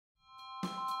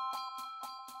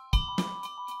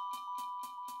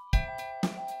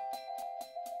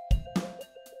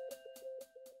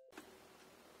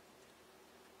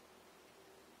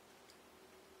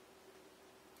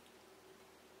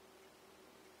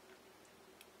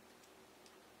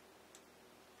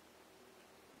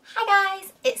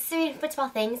Sabrina from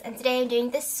Prettywildthings, and today I'm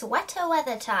doing the sweater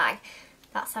weather tag.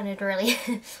 That sounded really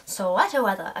sweater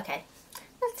weather. Okay,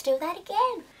 let's do that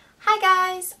again. Hi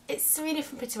guys, it's Sabrina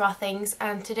from Prettywildthings,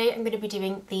 and today I'm going to be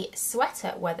doing the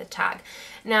sweater weather tag.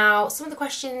 Now, some of the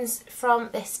questions from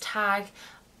this tag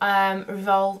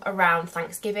revolve around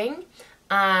Thanksgiving,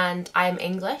 and I'm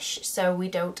English, so we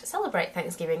don't celebrate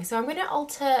Thanksgiving. So I'm going to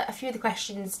alter a few of the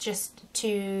questions just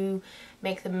to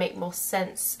make them make more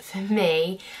sense for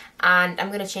me, and I'm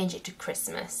going to change it to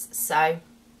Christmas. So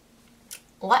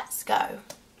let's go.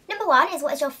 Number 1 is,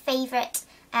 what is your favourite,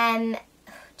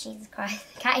 Jesus Christ,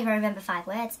 I can't even remember 5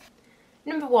 words.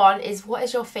 Number 1 is, what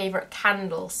is your favourite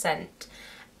candle scent?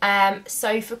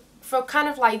 So for kind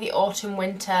of like the autumn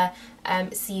winter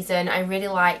season, I really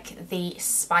like the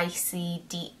spicy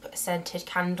deep scented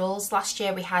candles. Last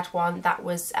year we had one that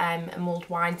was a mulled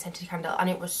wine scented candle, and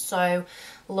it was so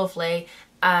lovely.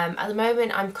 At the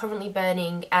moment I'm currently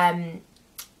burning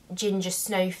Ginger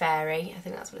Snow Fairy, I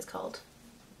think that's what it's called.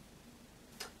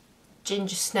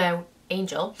 Ginger Snow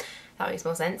Angel. That makes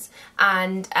more sense.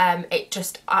 And it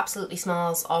just absolutely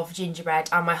smells of gingerbread,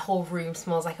 and my whole room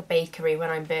smells like a bakery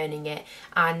when I'm burning it.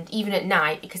 And even at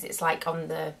night, because it's like on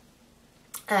the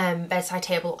bedside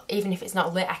table, even if it's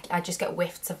not lit, I just get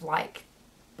whiffs of like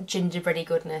gingerbready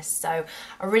goodness. So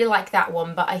I really like that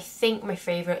one, but I think my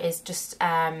favourite is just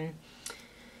the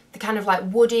kind of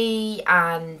like woody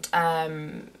and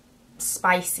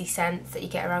spicy scents that you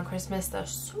get around Christmas. They're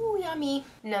so yummy.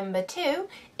 Number 2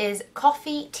 is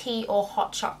coffee, tea or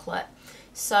hot chocolate.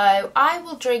 So I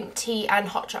will drink tea and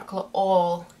hot chocolate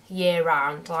all year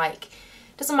round. Like,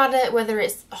 doesn't matter whether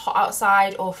it's hot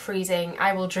outside or freezing,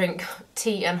 I will drink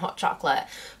tea and hot chocolate.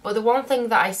 But the one thing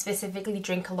that I specifically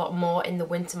drink a lot more in the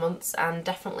winter months, and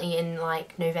definitely in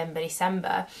like November,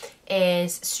 December,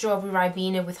 is strawberry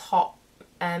Ribena with hot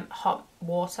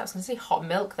water. I was going to say hot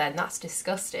milk then, that's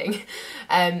disgusting.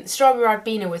 Strawberry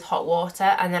Ribena with hot water,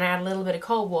 and then I add a little bit of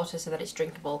cold water so that it's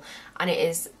drinkable, and it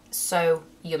is so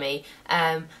yummy.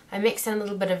 I mix in a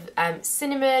little bit of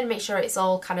cinnamon, make sure it's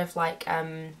all kind of like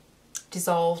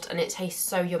dissolved, and it tastes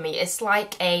so yummy. It's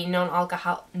like a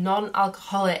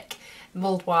non-alcoholic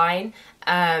mulled wine,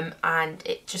 and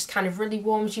it just kind of really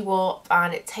warms you up,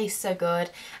 and it tastes so good.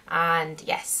 And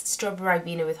yes, strawberry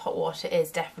Ribena with hot water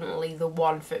is definitely the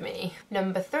one for me.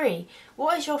 Number 3,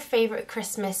 what is your favourite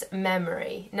Christmas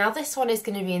memory? Now this one is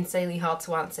going to be insanely hard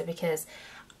to answer because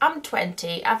I'm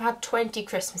 20, I've had 20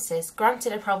 Christmases.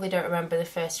 Granted, I probably don't remember the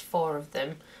first 4 of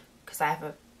them because I have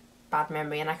a bad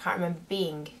memory and I can't remember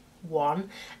being one,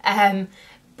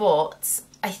 but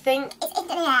I think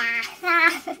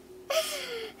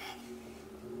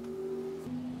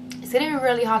it's going to be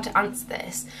really hard to answer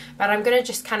this, but I'm going to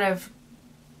just kind of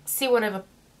see whatever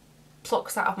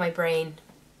plucks out of my brain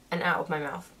and out of my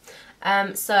mouth.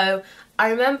 So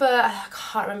I remember, I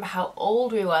can't remember how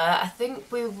old we were. I think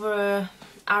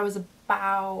I was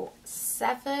about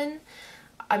 7.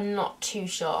 I'm not too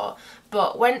sure.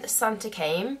 But when Santa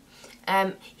came,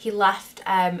 he left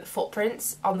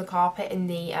footprints on the carpet in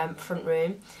the front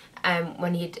room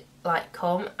when he'd like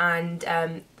come, and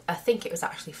I think it was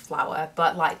actually flour,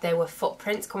 but like there were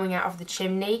footprints coming out of the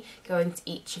chimney going to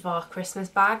each of our Christmas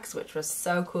bags, which was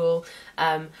so cool.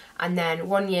 And then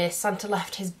one year Santa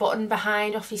left his button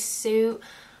behind off his suit.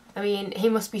 I mean, he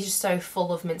must be just so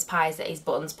full of mince pies that his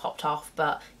buttons popped off,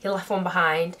 but he left one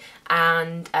behind.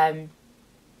 And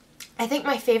I think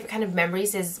my favourite kind of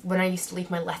memories is when I used to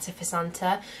leave my letter for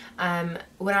Santa.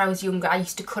 When I was younger, I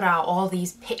used to cut out all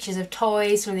these pictures of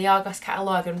toys from the Argos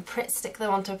catalogue and stick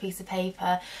them onto a piece of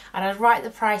paper, and I'd write the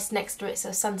price next to it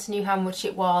so Santa knew how much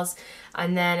it was,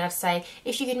 and then I'd say,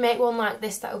 if you could make one like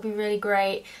this, that would be really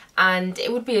great. And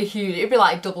it would be it'd be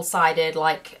like double-sided,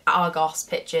 like Argos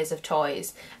pictures of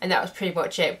toys, and that was pretty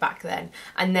much it back then.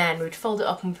 And then we'd fold it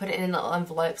up and put it in a little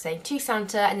envelope saying, to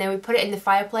Santa, and then we'd put it in the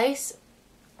fireplace.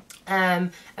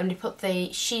 And we put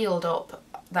the shield up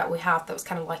that we have that was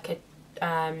kind of like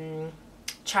a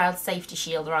child safety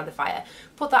shield around the fire.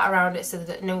 Put that around it so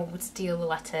that no one would steal the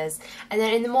letters, and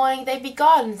then in the morning they'd be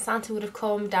gone. Santa would have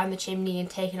come down the chimney and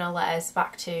taken our letters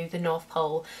back to the North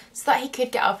Pole so that he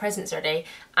could get our presents ready.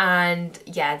 And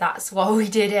yeah, that's what we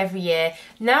did every year.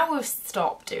 Now we've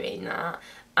stopped doing that,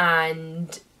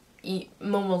 and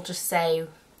Mum will just say,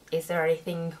 is there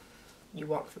anything you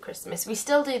want for Christmas? We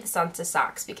still do the Santa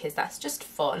sacks because that's just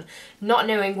fun, not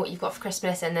knowing what you've got for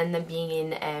Christmas and then them being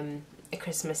in a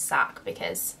Christmas sack,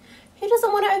 because who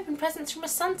doesn't want to open presents from a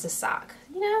Santa sack,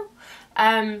 you know?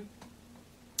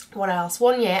 What else?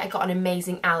 One year I got an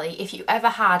amazing alley. If you ever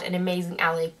had an amazing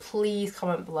alley, please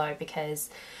comment below, because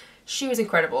She was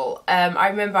incredible. I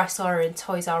remember I saw her in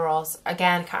Toys R Us.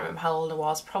 Again, can't remember how old I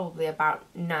was, probably about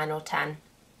 9 or 10.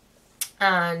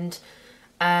 And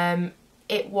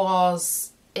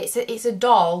it's a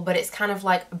doll, but it's kind of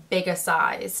like bigger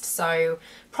sized. So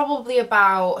probably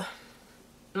about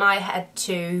my head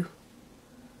to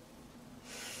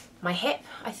my hip,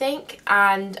 I think.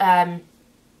 And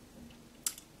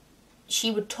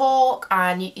she would talk,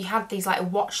 and you had these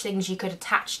like watch things, you could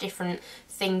attach different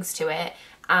things to it,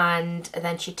 and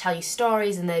then she'd tell you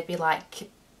stories, and they'd be like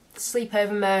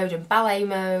sleepover mode and ballet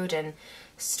mode and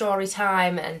story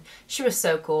time, and she was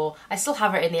so cool. I still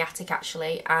have her in the attic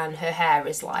actually, and her hair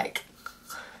is like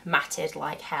matted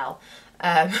like hell.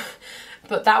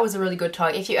 But that was a really good toy.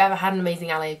 If you ever had an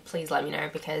amazing ally, please let me know,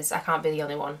 because I can't be the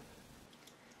only one.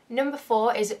 Number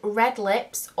 4 is red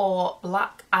lips or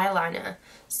black eyeliner.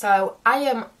 So I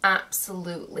am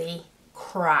absolutely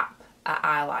crap at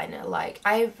eyeliner. Like,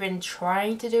 I've been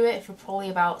trying to do it for probably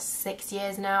about 6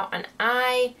 years now, and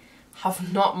I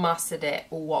have not mastered it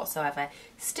whatsoever.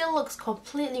 Still looks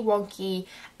completely wonky,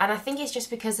 and I think it's just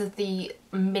because of the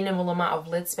minimal amount of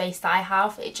lid space that I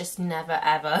have. It just never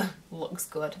ever looks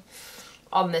good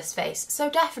on this face. So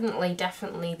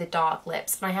definitely the dark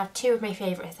lips, and I have 2 of my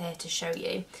favourites here to show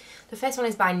you. The first one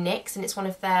is by NYX, and it's one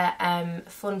of their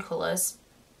fun colours,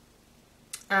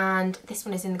 and this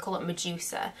one is in the colour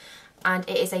Medusa, and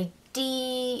it is a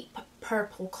deep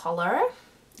purple colour,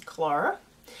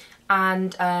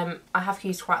 and I have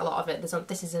used quite a lot of it.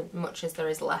 This is as much as there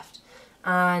is left,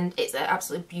 and it's an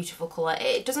absolutely beautiful colour.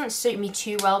 It doesn't suit me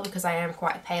too well because I am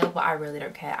quite pale, but I really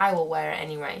don't care. I will wear it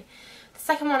anyway. The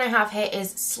second one I have here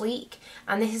is Sleek,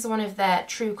 and this is one of their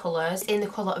true colours in the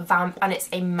colour Vamp, and it's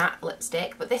a matte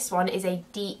lipstick, but this one is a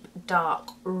deep dark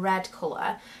red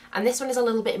colour, and this one is a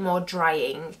little bit more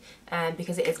drying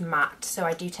because it is matte, so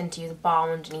I do tend to use a balm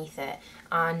underneath it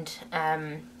and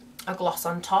a gloss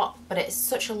on top, but it's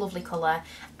such a lovely colour,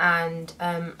 and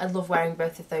I love wearing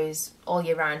both of those all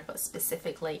year round, but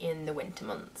specifically in the winter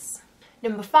months.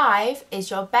 Number 5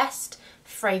 is your best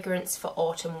fragrance for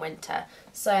autumn winter.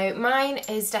 So mine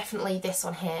is definitely this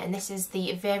one here, and this is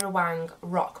the Vera Wang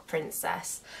Rock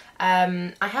Princess.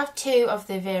 I have 2 of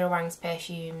the Vera Wang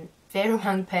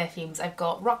perfumes. I've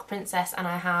got Rock Princess, and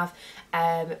I have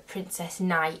Princess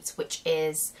Night, which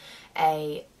is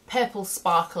a purple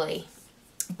sparkly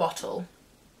bottle.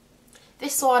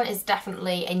 This one is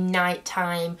definitely a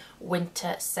nighttime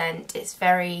winter scent. It's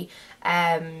very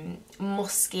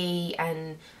musky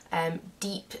and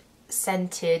deep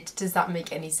scented. Does that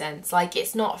make any sense? Like,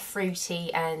 it's not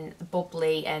fruity and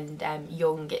bubbly and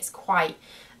young. It's quite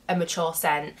a mature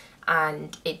scent,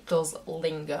 and it does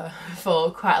linger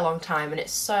for quite a long time, and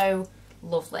it's so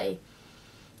lovely.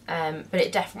 But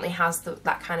it definitely has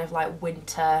that kind of like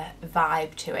winter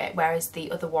vibe to it, whereas the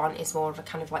other one is more of a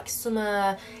kind of like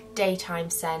summer daytime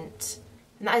scent.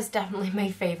 And that is definitely my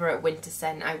favourite winter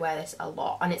scent. I wear this a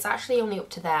lot, and it's actually only up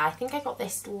to there. I think I got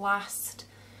this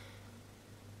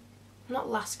not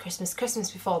last Christmas,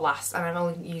 Christmas before last, and I've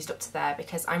only used up to there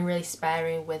because I'm really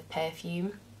sparing with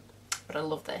perfume, but I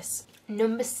love this.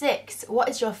 Number 6, what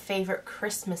is your favourite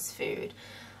Christmas food?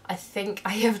 I think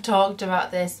I have talked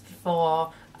about this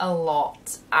before a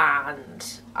lot,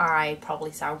 and I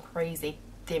probably sound crazy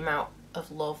the amount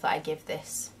of love that I give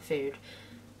this food,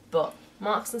 but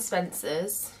Marks and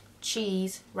Spencer's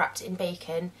cheese wrapped in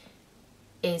bacon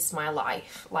is my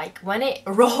life. Like, when it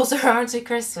rolls around to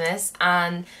Christmas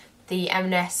and the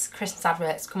M&S Christmas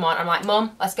adverts come on, I'm like,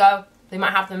 Mum, let's go, they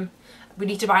might have them, we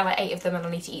need to buy like 8 of them, and I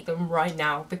need to eat them right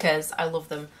now because I love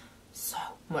them so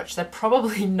much. They're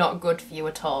probably not good for you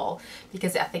at all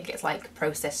because I think it's like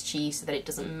processed cheese so that it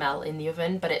doesn't melt in the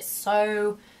oven, but it's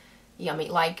so yummy.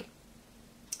 Like,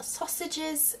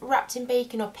 sausages wrapped in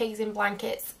bacon or pigs in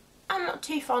blankets, I'm not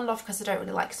too fond of because I don't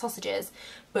really like sausages,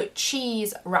 but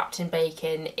cheese wrapped in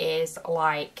bacon is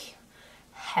like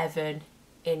heaven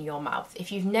in your mouth.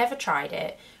 If you've never tried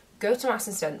it, go to Marks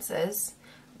and Spencer's,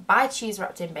 buy cheese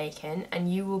wrapped in bacon,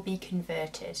 and you will be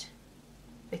converted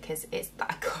because it's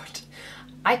that good.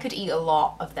 I could eat a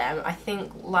lot of them. I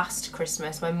think last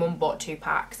Christmas my mum bought 2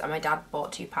 packs and my dad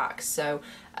bought 2 packs. So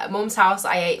at Mum's house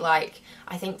I ate like,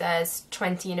 I think there's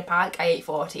 20 in a pack, I ate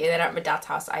 40, and then at my dad's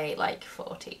house I ate like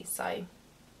 40. So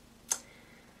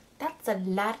that's a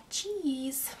lot of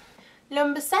cheese.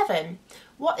 Number 7,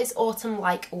 what is autumn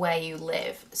like where you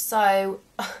live? So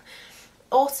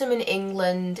autumn in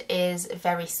England is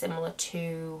very similar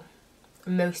to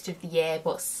most of the year,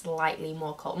 but slightly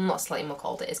more cold. Not slightly more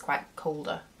cold, it is quite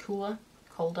colder.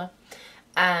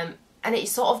 And it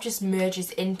sort of just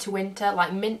merges into winter,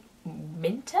 like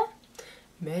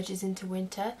merges into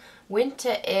winter.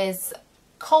 Winter is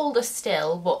colder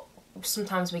still, but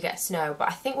sometimes we get snow, but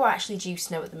I think we're actually due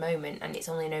snow at the moment and it's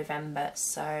only November,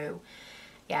 so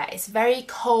yeah, it's very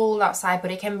cold outside, but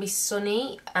it can be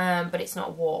sunny, but it's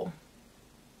not warm.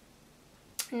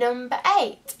 Number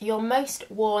 8, your most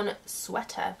worn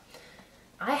sweater.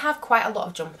 I have quite a lot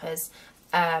of jumpers.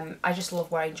 I just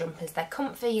love wearing jumpers. They're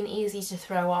comfy and easy to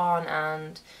throw on,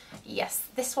 and yes,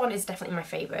 this one is definitely my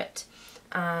favourite.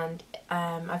 And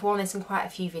I've worn this in quite a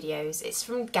few videos. It's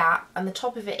from Gap, and the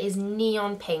top of it is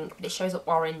neon pink, but it shows up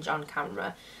orange on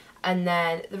camera. And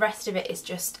then the rest of it is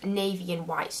just navy and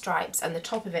white stripes, and the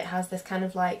top of it has this kind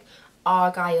of like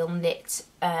argyle knit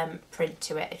print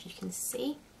to it, if you can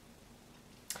see.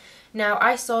 Now,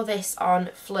 I saw this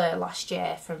on Fleur last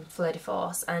year from Fleur de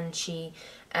Force, and she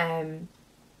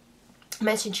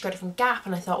mentioned she got it from Gap,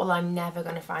 and I thought, well, I'm never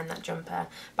going to find that jumper.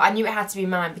 But I knew it had to be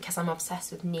mine because I'm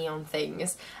obsessed with neon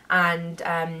things. And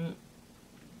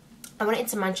I went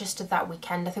into Manchester that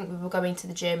weekend. I think we were going to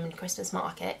the German Christmas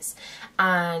markets,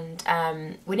 and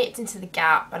we nipped into the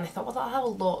Gap, and I thought, well, I'll have a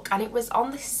look, and it was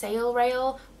on the sale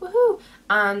rail, woohoo,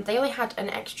 and they only had an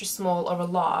extra small or a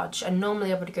large, and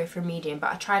normally I would go for a medium,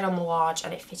 but I tried on the large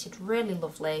and it fitted really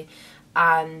lovely,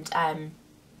 and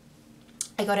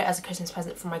I got it as a Christmas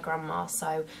present from my grandma,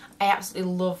 so I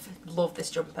absolutely love this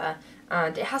jumper.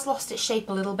 And it has lost its shape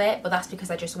a little bit, but that's because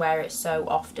I just wear it so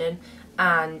often,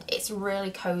 and it's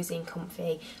really cosy and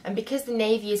comfy. And because the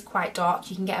navy is quite dark,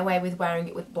 you can get away with wearing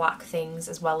it with black things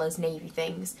as well as navy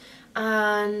things.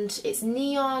 And it's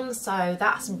neon, so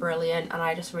that's brilliant, and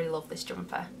I just really love this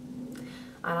jumper.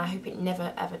 And I hope it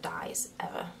never ever dies,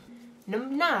 ever.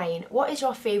 Number 9, what is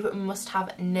your favourite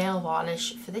must-have nail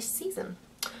varnish for this season?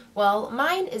 Well,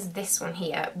 mine is this one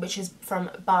here, which is from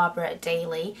Barbara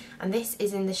Daly, and this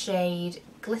is in the shade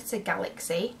Glitter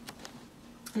Galaxy.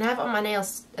 And I have it on my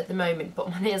nails at the moment, but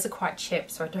my nails are quite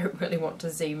chipped, so I don't really want to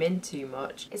zoom in too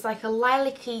much. It's like a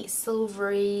lilac-y,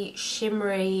 silvery,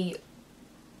 shimmery,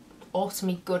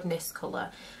 autumny goodness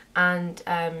colour, and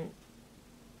I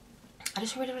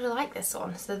just really like this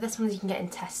one. So this one you can get in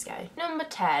Tesco. Number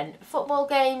 10, football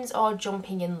games or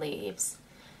jumping in leaves?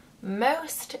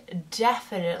 Most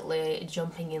definitely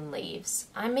jumping in leaves.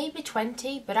 I may be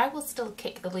 20, but I will still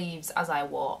kick the leaves as I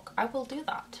walk. I will do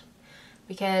that.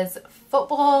 Because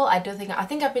football, I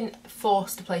think I've been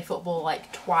forced to play football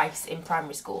like twice in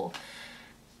primary school.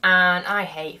 And I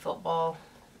hate football.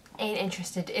 Ain't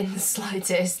interested in the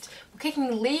slightest.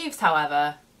 Kicking leaves,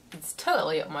 however, it's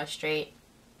totally up my street.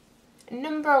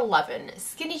 Number 11,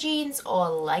 skinny jeans or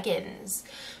leggings.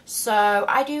 So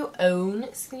I do own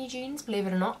skinny jeans, believe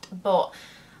it or not, but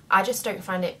I just don't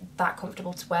find it that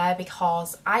comfortable to wear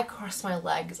because I cross my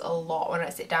legs a lot when I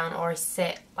sit down, or I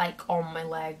sit like on my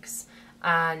legs,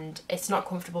 and it's not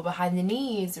comfortable behind the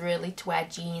knees really to wear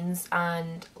jeans,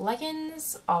 and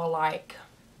leggings are like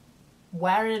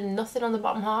wearing nothing on the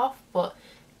bottom half but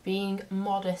being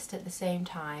modest at the same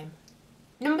time.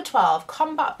 Number 12,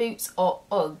 combat boots or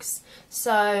Uggs.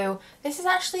 So this is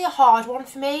actually a hard one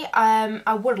for me.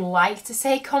 I would like to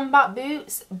say combat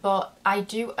boots, but I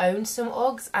do own some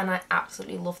Uggs and I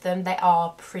absolutely love them. They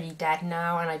are pretty dead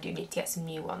now and I do need to get some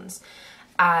new ones.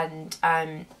 And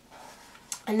I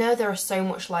know there is so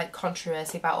much like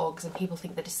controversy about Uggs and people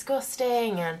think they're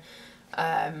disgusting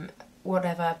and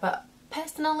whatever, but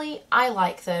personally I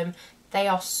like them. They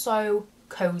are so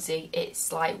cozy.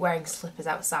 It's like wearing slippers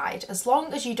outside. As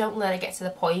long as you don't let it get to the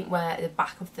point where the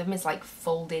back of them is like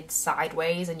folded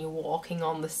sideways and you're walking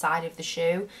on the side of the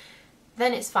shoe,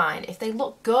 then it's fine. If they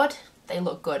look good, they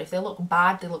look good. If they look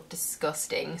bad, they look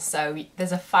disgusting. So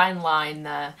there's a fine line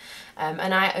there.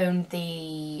 And I own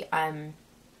the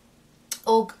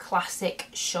Ugg Classic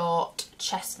short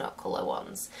chestnut colour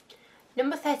ones.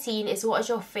 Number 13 is, what is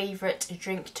your favourite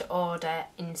drink to order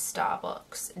in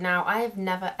Starbucks? Now, I have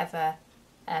never ever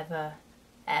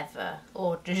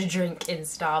ordered a drink in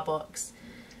Starbucks.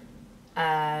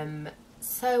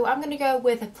 So I'm going to go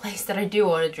with a place that I do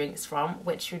order drinks from,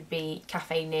 which would be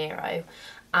Cafe Nero.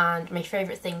 And my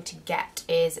favourite thing to get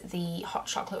is the hot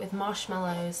chocolate with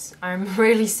marshmallows. I'm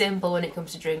really simple when it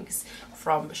comes to drinks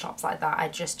from shops like that. I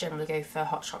just generally go for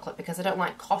hot chocolate because I don't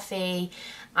like coffee,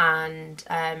 and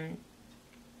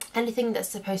anything that's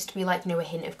supposed to be like, you know, a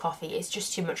hint of coffee, it's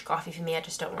just too much coffee for me. I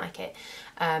just don't like it.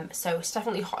 So it's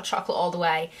definitely hot chocolate all the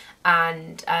way,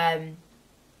 and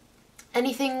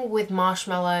anything with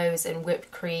marshmallows and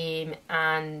whipped cream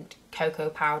and cocoa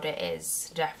powder is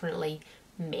definitely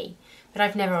me. But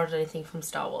I've never ordered anything from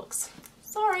Starbucks.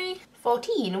 Sorry.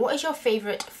 14. What is your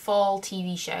favourite fall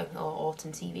TV show or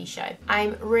autumn TV show?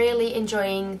 I'm really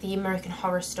enjoying the American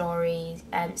Horror Story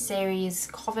series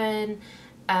Coven.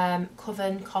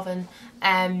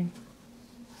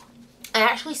 I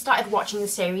actually started watching the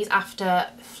series after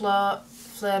Fleur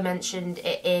mentioned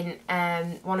it in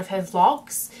one of her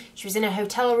vlogs. She was in a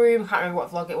hotel room, I can't remember what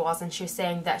vlog it was, and she was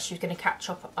saying that she was going to catch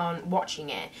up on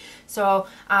watching it. So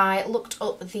I looked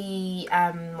up the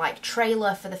like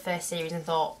trailer for the first series and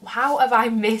thought, how have I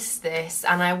missed this?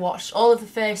 And I watched all of the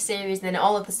first series and then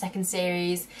all of the second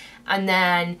series, and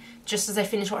then just as I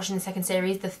finished watching the second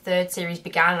series, the third series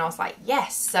began, and I was like,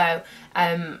 yes. So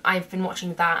I've been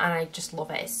watching that and I just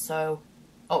love it. It's so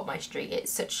up my street.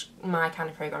 It's such my kind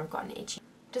of programme. I've got an itchy.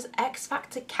 Does X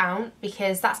Factor count?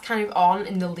 Because that's kind of on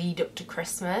in the lead up to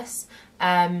Christmas.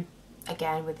 Again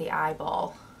with the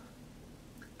eyeball.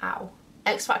 Ow.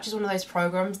 X Factor is one of those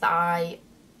programmes that I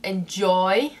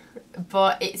enjoy,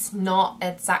 but it's not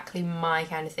exactly my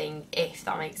kind of thing, if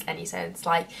that makes any sense.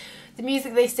 Like, the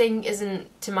music they sing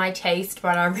isn't to my taste,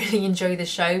 but I really enjoy the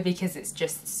show because it's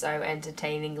just so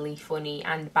entertainingly funny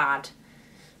and bad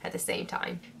at the same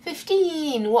time.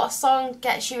 15. What song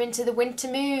gets you into the winter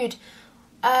mood?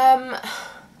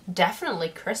 Definitely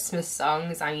Christmas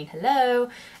songs. I mean, hello.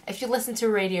 If you listen to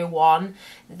Radio 1,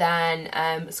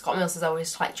 then Scott Mills is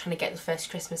always like trying to get the first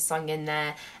Christmas song in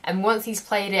there, and once he's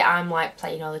played it, I'm like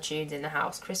playing all the tunes in the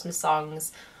house. Christmas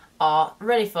songs are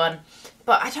really fun,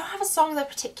 but I don't have a song that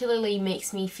particularly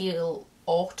makes me feel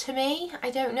autumny.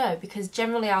 I don't know, because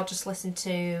generally I'll just listen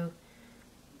to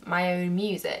my own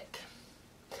music.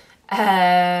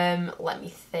 Let me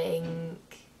think.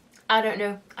 I don't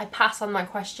know. I pass on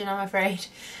that question, I'm afraid.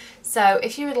 So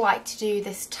if you would like to do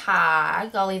this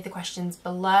tag, I'll leave the questions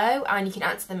below and you can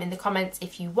answer them in the comments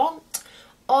if you want,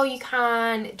 or you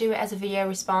can do it as a video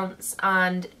response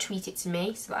and tweet it to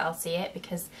me so that I'll see it,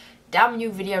 because damn you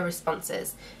video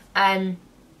responses. I'm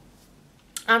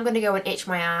going to go and itch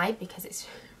my eye because it's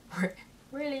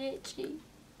really itchy.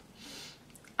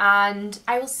 And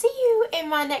I will see you in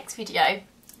my next video.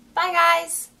 Bye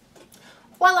guys!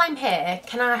 While I'm here,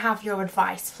 can I have your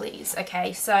advice please?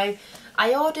 Okay, so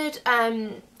I ordered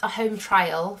a home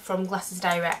trial from Glasses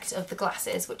Direct of the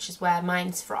glasses, which is where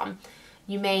mine's from.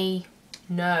 You may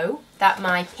know that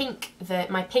my pink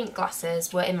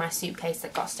glasses were in my suitcase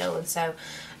that got stolen, so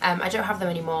I don't have them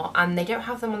anymore, and they don't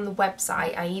have them on the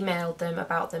website. I emailed them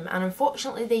about them, and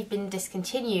unfortunately they've been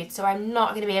discontinued, so I'm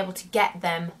not going to be able to get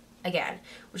them again,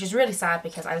 which is really sad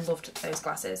because I loved those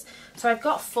glasses. So I've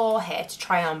got 4 here to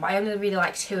try on, but I only really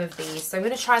like 2 of these, so I'm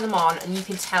going to try them on and you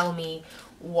can tell me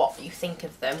what you think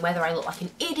of them, whether I look like an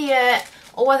idiot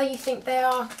or whether you think they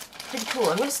are pretty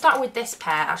cool. I'm going to start with this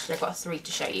pair. Actually, I've got 3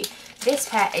 to show you. This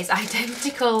pair is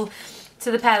identical to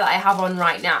the pair that I have on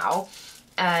right now.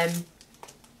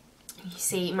 You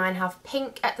see, mine have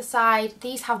pink at the side,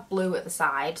 these have blue at the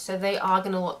side, so they are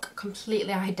going to look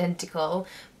completely identical,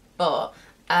 but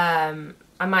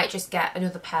I might just get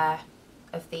another pair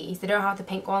of these. They don't have the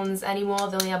pink ones anymore,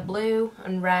 they only have blue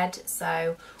and red,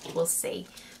 so we'll see.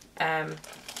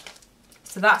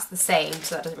 So that's the same,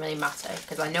 so that doesn't really matter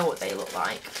because I know what they look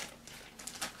like.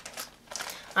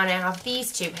 And I have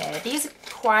these 2 here. These are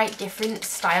quite different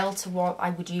style to what I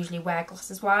would usually wear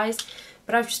glasses wise,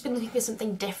 but I've just been looking for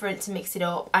something different to mix it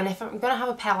up, and if I'm going to have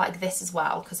a pair like this as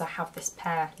well, because I have this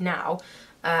pair now,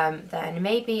 then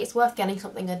maybe it's worth getting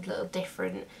something a little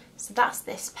different. So that's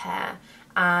this pair,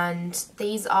 and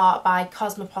these are by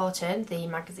Cosmopolitan, the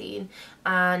magazine,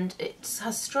 and it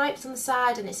has stripes on the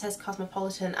side and it says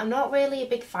Cosmopolitan. I'm not really a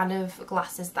big fan of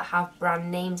glasses that have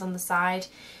brand names on the side.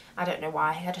 I don't know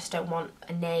why, I just don't want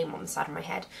a name on the side of my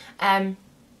head.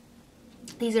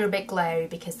 These are a bit glary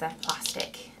because they're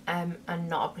plastic and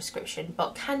not a prescription,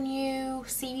 but can you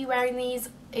see me wearing these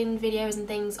in videos and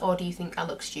things, or do you think I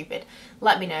look stupid?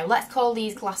 Let me know. Let's call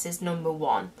these glasses number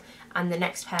 1, and the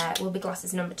next pair will be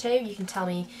glasses number 2. You can tell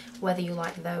me whether you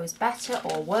like those better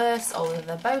or worse, or whether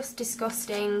they're both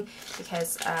disgusting,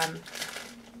 because I'm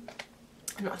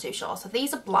not too sure. So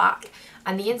these are black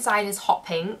and the inside is hot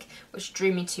pink, which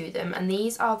drew me to them, and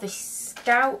these are the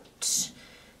Scout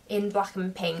in black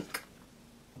and pink.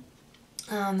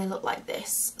 They look like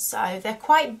this. So they're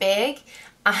quite big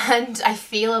and I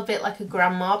feel a bit like a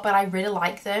grandma, but I really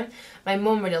like them. My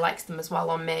mum really likes them as well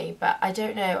on me, but I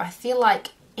don't know, I feel like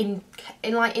in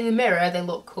the mirror they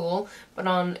look cool, but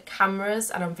on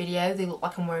cameras and on video they look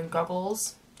like I'm wearing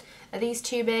goggles. Are these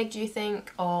too big, do you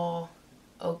think, or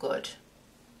good?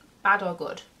 Bad or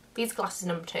good? These are glasses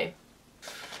number 2.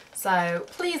 So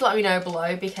please let me know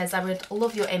below, because I would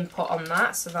love your input on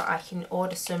that so that I can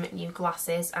order some new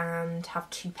glasses and have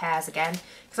 2 pairs again.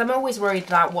 Because I'm always worried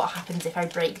about what happens if I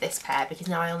break this pair, because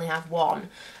now I only have 1.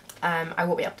 I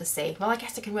won't be able to see. Well, I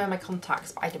guess I can wear my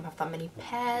contacts, but I don't have that many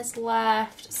pairs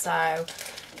left. So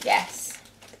yes,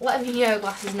 let me know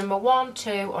glasses number 1,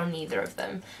 2 or neither of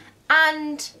them.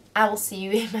 And I will see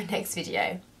you in my next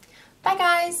video. Bye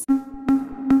guys!